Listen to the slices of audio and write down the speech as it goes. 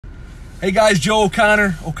Hey guys, Joe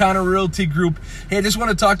O'Connor, O'Connor Realty Group. Hey, I just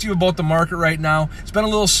want to talk to you about the market right now. It's been a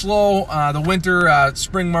little slow. The winter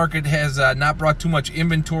spring market has not brought too much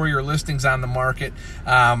inventory or listings on the market.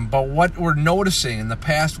 But what we're noticing in the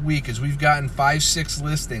past week is we've gotten 5-6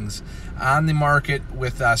 listings on the market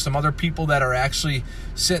with some other people that are actually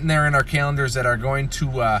sitting there in our calendars that are going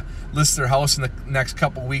to list their house in the next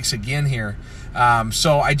couple weeks again here.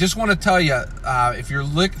 So I just want to tell you, if you're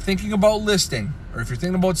thinking about listing or if you're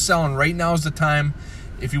thinking about selling, right now is the time.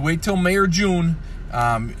 If you wait till May or June,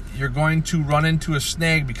 you're going to run into a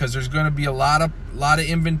snag because there's going to be a lot of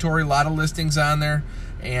inventory, a lot of listings on there,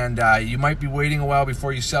 and you might be waiting a while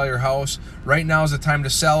before you sell your house. Right now is the time to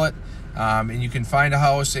sell it, and you can find a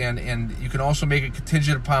house, and you can also make it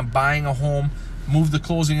contingent upon buying a home, move the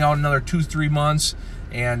closing out another 2-3 months,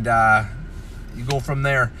 and you go from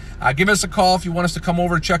there. Give us a call if you want us to come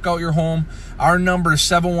over and check out your home. Our number is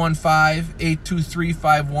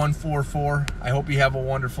 715-823-5144. I hope you have a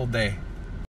wonderful day.